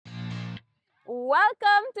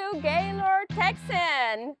Welcome to Gaylord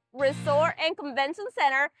Texan Resort and Convention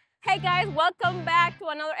Center. Hey guys, welcome back to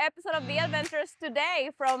another episode of V-ADVENTUROUS today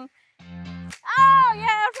from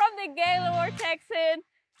the Gaylord Texan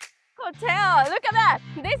Hotel. Look at that.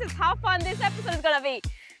 This is how fun this episode is gonna be.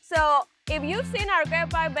 So if you've seen our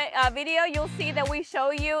Grapevine video, you'll see that we show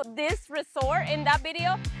you this resort in that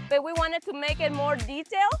video, but we wanted to make it more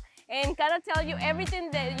detailed and kind of tell you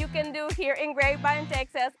everything that you can do here in Grapevine,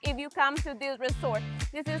 Texas if you come to this resort.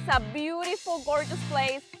 This is a beautiful, gorgeous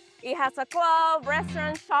place. It has a club,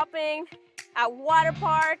 restaurant, shopping, a water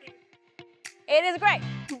park. It is great,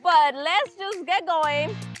 but let's just get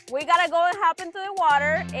going. We gotta go and hop into the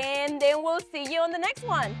water and then we'll see you on the next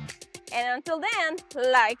one. And until then,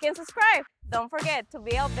 like and subscribe. Don't forget to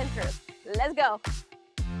be adventurous. Let's go.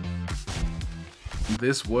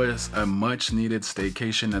 This was a much needed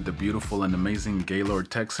staycation at the beautiful and amazing Gaylord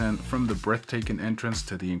Texan. From the breathtaking entrance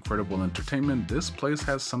to the incredible entertainment, this place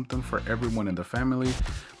has something for everyone in the family.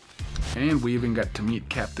 And we even got to meet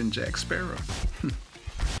Captain Jack Sparrow.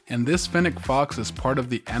 And this fennec fox is part of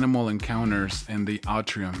the animal encounters in the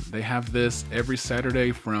atrium. They have this every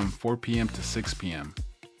Saturday from 4 p.m. to 6 p.m.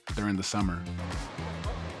 during the summer.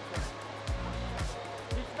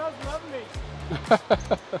 He smells lovely. He's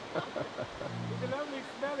a lovely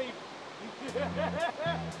smelly.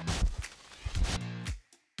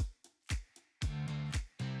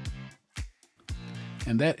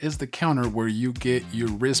 And that is the counter where you get your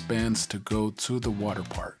wristbands to go to the water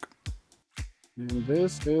park. And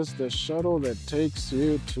this is the shuttle that takes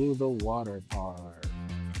you to the water park.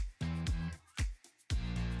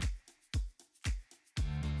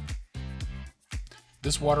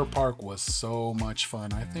 This water park was so much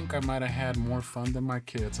fun. I think I might have had more fun than my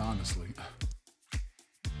kids, honestly.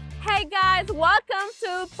 Hey guys, welcome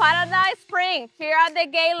to Paradise Springs here at the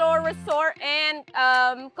Gaylord Resort and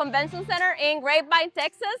Convention Center in Grapevine,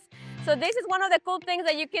 Texas. So this is one of the cool things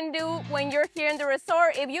that you can do when you're here in the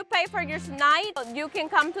resort. If you pay for your night, you can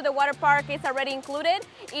come to the water park. It's already included.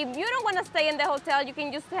 If you don't want to stay in the hotel, you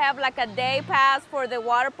can just have like a day pass for the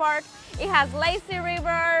water park. It has lazy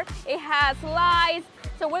river, it has slides.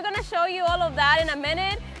 So we're gonna show you all of that in a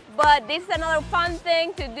minute. But this is another fun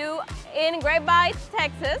thing to do in Grapevine,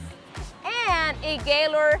 Texas, and in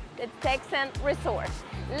Gaylord Texan Resort.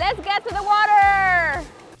 Let's get to the water!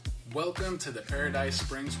 Welcome to the Paradise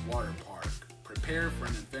Springs Water Park. Prepare for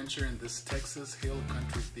an adventure in this Texas hill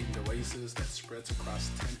country themed oasis that spreads across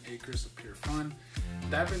 10 acres of pure fun.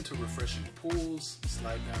 Dive into refreshing pools,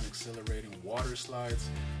 slide down exhilarating water slides,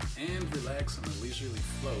 and relax on a leisurely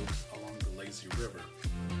float along the lazy river.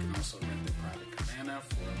 You can also rent a private cabana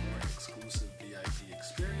for a more exclusive VIP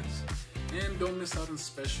experience. And don't miss out on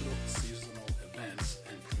special seasonal events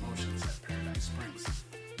and promotions at Paradise Springs.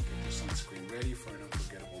 Get your sunscreen ready for an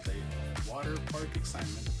unforgettable day of water park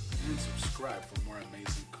excitement and subscribe for more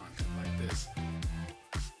amazing content like this.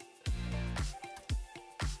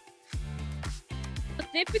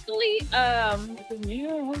 Typically,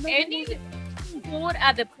 any food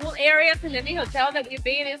at the pool areas in any hotel that we've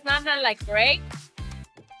been is not like great.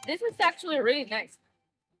 This is actually really nice.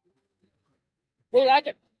 We like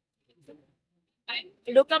it.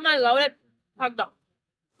 Look at my loaded hot dog.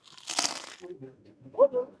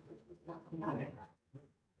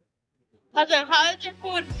 How is your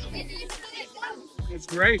food? It's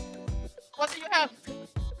great. What do you have?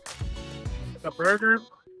 The burger,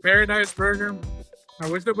 Paradise Burger. I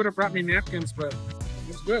wish they would have brought me napkins, but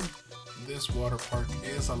it's good. This water park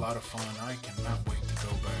is a lot of fun. I cannot wait to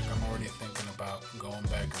go back. I'm already thinking about going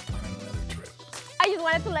back and planning another trip. I just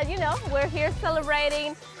wanted to let you know we're here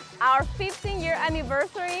celebrating our 15-year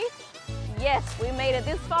anniversary. Yes, we made it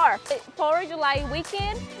this far. 4th of July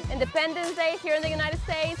weekend, Independence Day here in the United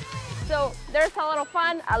States. So there's a lot of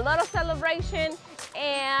fun, a lot of celebration,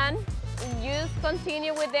 and just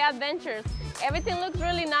continue with the adventures. Everything looks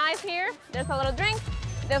really nice here. There's a lot of drinks.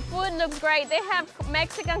 The food looks great. They have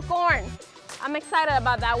Mexican corn. I'm excited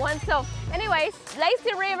about that one. So anyways,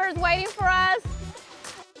 lazy river is waiting for us.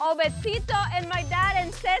 Obetito and my dad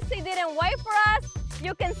and Ceci didn't wait for us.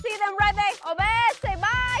 You can see them right there. Obed, say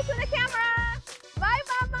bye to the camera. Bye,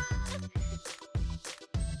 mama.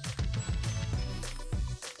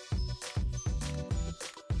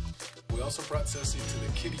 We also brought Ceci to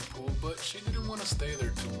the kiddie pool, but she didn't want to stay there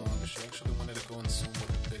too long. She actually wanted to go and swim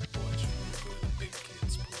with the big boys. She wanted to go to the big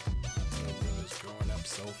kids pool. Little girl is growing up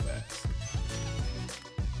so fast.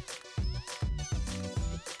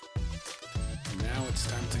 Now it's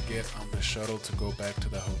time to get on the shuttle to go back to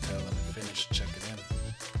the hotel and finish checking in.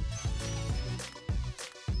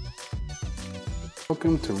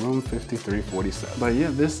 Welcome to room 5347. But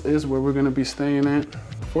yeah, this is where we're gonna be staying at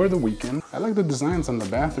for the weekend. I like the designs on the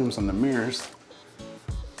bathrooms and the mirrors.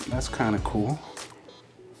 That's kind of cool.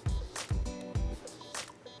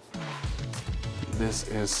 This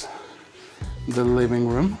is the living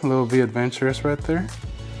room, a little V-ADVENTUROUS right there.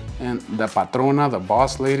 And the patrona, the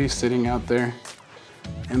boss lady, sitting out there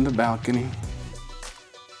in the balcony.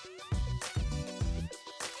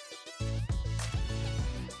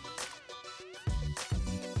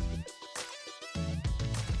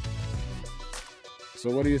 So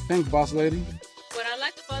what do you think, boss lady? What I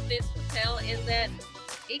like about this hotel is that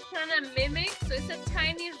it kind of mimics, so it's a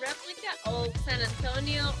tiny replica of San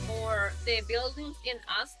Antonio or the buildings in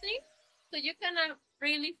Austin. So you kind of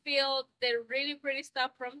really feel the really pretty stuff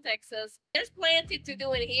from Texas. There's plenty to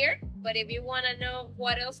do in here, but if you want to know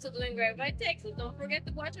what else to do in Grapevine, Texas, don't forget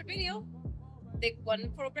to watch our video, the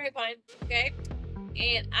one for Grapevine, okay?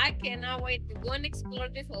 And I cannot wait to go and explore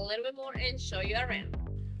this a little bit more and show you around.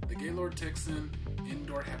 The Gaylord Texan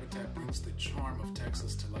indoor habitat brings the charm of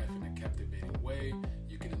Texas to life in a captivating way.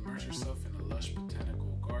 You can immerse yourself in a lush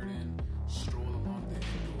botanical garden, stroll along the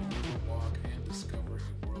indoor river walk, and discover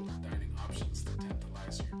a world of dining options to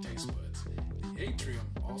tantalize your taste buds. The atrium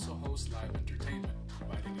also hosts live entertainment,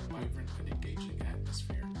 providing a vibrant and engaging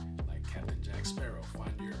atmosphere. Like Captain Jack Sparrow,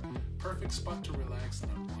 find your perfect spot to relax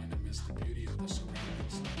and unwind amidst the beauty of the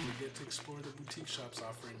surroundings. Don't forget to explore the boutique shops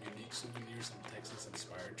offering unique souvenirs and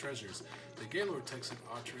Texas-inspired treasures. The Gaylord Texan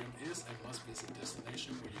Atrium is a must-visit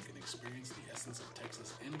destination where you can experience the essence of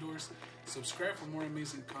Texas indoors. Subscribe for more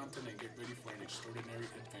amazing content and get ready for an extraordinary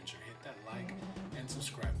adventure. Hit that like and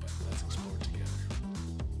subscribe button. Let's explore together.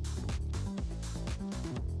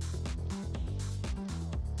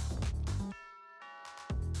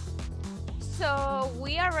 So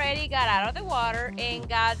we already got out of the water and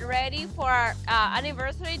got ready for our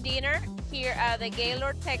anniversary dinner here at the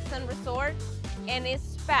Gaylord Texan Resort, and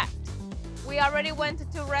it's packed. We already went to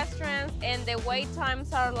 2 restaurants and the wait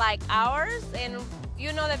times are like hours, and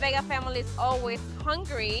you know the Vega family is always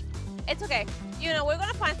hungry. It's okay, you know, we're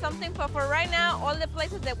gonna find something, but for right now, all the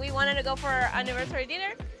places that we wanted to go for our anniversary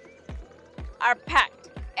dinner are packed.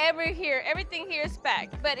 Everything here is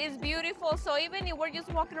packed, but it's beautiful. So even if we're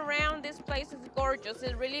just walking around, this place is gorgeous.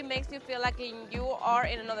 It really makes you feel like you are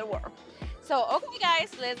in another world. So okay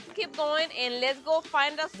guys, let's keep going and let's go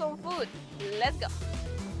find us some food. Let's go.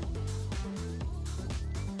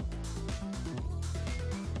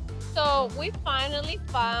 So we finally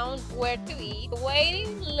found where to eat. The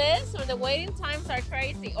waiting list or the waiting times are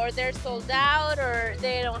crazy, or they're sold out, or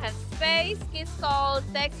they don't have space. It's called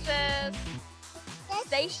Texas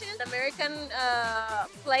Station, American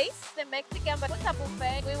place, the Mexican, but with a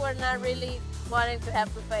buffet. We were not really wanting to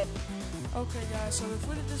have buffet. Okay guys, so the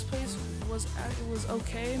food at this place was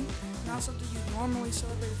okay. Not something you normally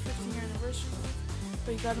celebrate a 15-year anniversary with,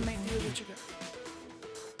 but you gotta make do with what you got.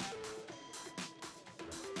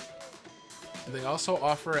 They also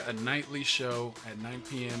offer a nightly show at 9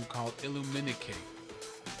 p.m. called Illuminate.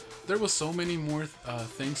 There was so many more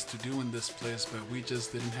things to do in this place, but we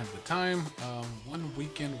just didn't have the time. One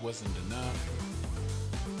weekend wasn't enough.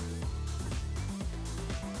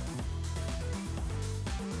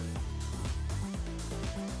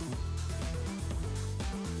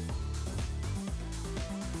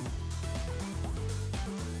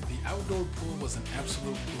 The outdoor pool was an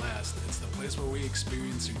absolute blast. It's the place where we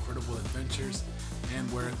experienced incredible adventures and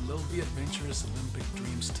where little V-ADVENTUROUS Olympic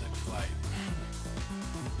dreams took flight.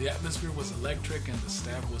 The atmosphere was electric and the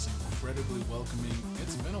staff was incredibly welcoming.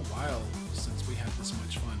 It's been a while since we had this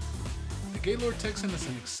much fun. The Gaylord Texan is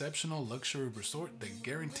an exceptional luxury resort that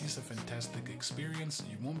guarantees a fantastic experience.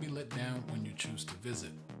 You won't be let down when you choose to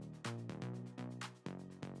visit.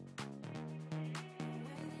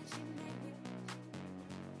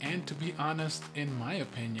 And to be honest, in my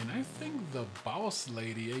opinion, I think the boss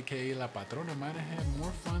lady, aka La Patrona, might have had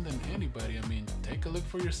more fun than anybody. I mean, take a look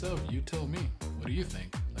for yourself. You tell me. What do you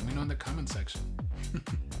think? Let me know in the comment section.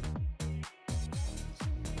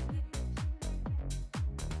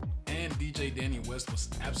 And DJ Danny West was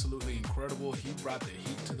absolutely incredible. He brought the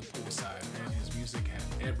heat to the poolside, and his music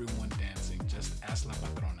had everyone dancing. Just ask La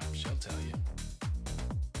Patrona, she'll tell you.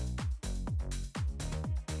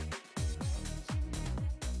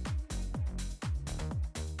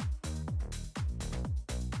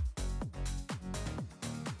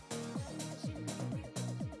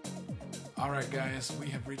 Alright guys, we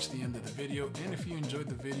have reached the end of the video, and if you enjoyed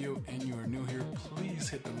the video and you are new here, please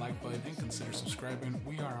hit the like button and consider subscribing.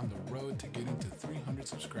 We are on the road to getting to 300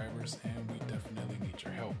 subscribers and we definitely need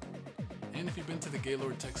your help. And if you've been to the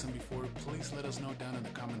Gaylord Texan before, please let us know down in the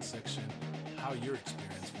comment section how your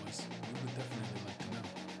experience was. We would definitely like